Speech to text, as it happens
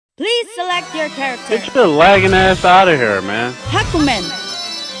Please select your character. Get your lagging ass out of here, man. Hakumen.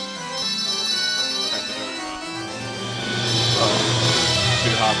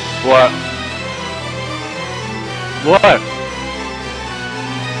 What? What?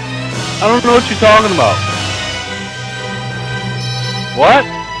 I don't know what you're talking about. What?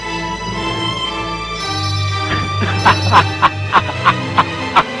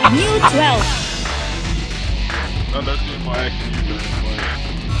 New 12. No, that's just my action user.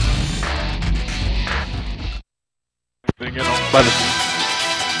 Thinking on About to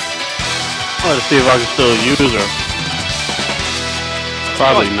see if I can still use her.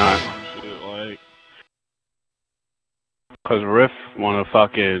 Probably not. shit, like. Cause Riff wanna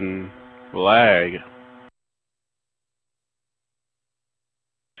fucking lag.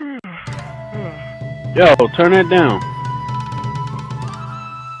 Yo, turn it down.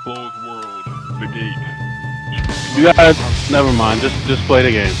 Closed world, the gate. You guys, never mind. Just play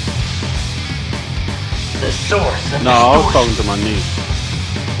the game. The source of No, I was talking to my niece.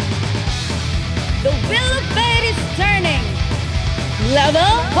 The wheel of fate is turning. Level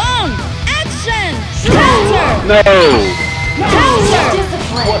 1. Action. Counter. No. Counter.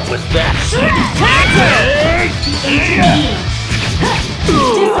 what was that? Counter.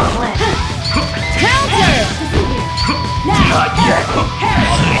 Discipline. Counter. Not yet.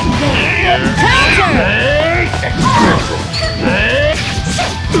 Counter.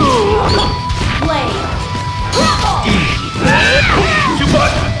 Blade. Too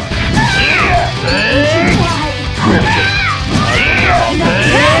much. Counter. In the flame.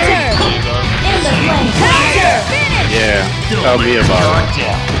 Counter. Finish. Yeah. Tell me about it.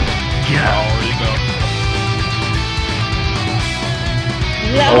 Already know.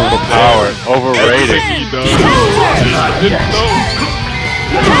 Level 2. Overpowered. Overrated. Action. He does. Counter. It's so.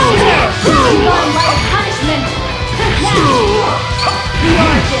 Counter. Divine light of punishment. Now. The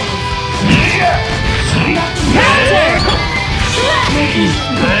origins. Counter. I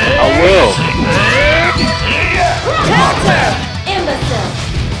will. Counter. Imbecile.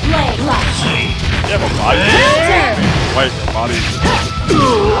 Blade. You have a body. Counter. Wait, your body.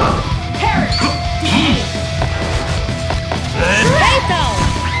 Perish. Defeat. Fatal.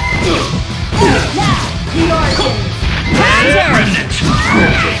 Now. The origins.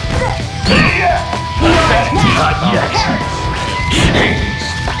 Counter. Not yet.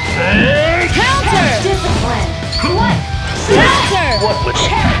 Counter. Discipline. What? Counter. What was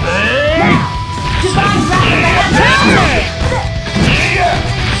now? Divine wrath of the Counter.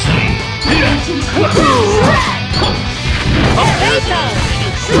 ancient Fatal.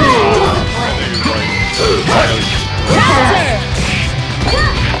 discipline. Counter.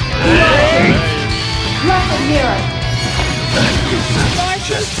 Blessed mirror.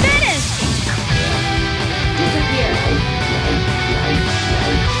 Fortune finish. Disappear.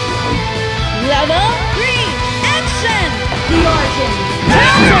 Level 3. Action. The origins.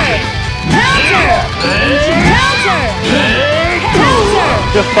 Counter. Counter. Counter. Counter.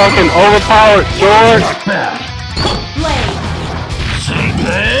 Just fucking overpowered, George. Blade.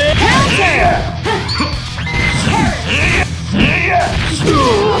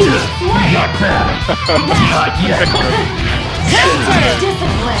 Counter. Not yet. Counter.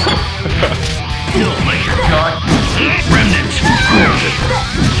 Discipline. Killmaker God. Remnant.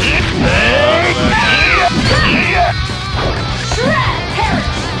 Shred.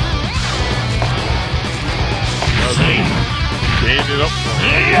 Perish. Gave it up.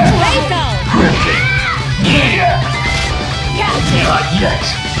 Fatal. Captain. Not yet.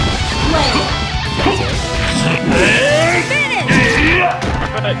 Blade. Finish.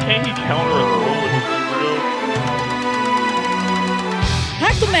 Can he counter a throw with his Weirdo?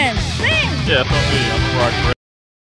 Hakumen. Sing. Yeah, that's not me. I'm the rock.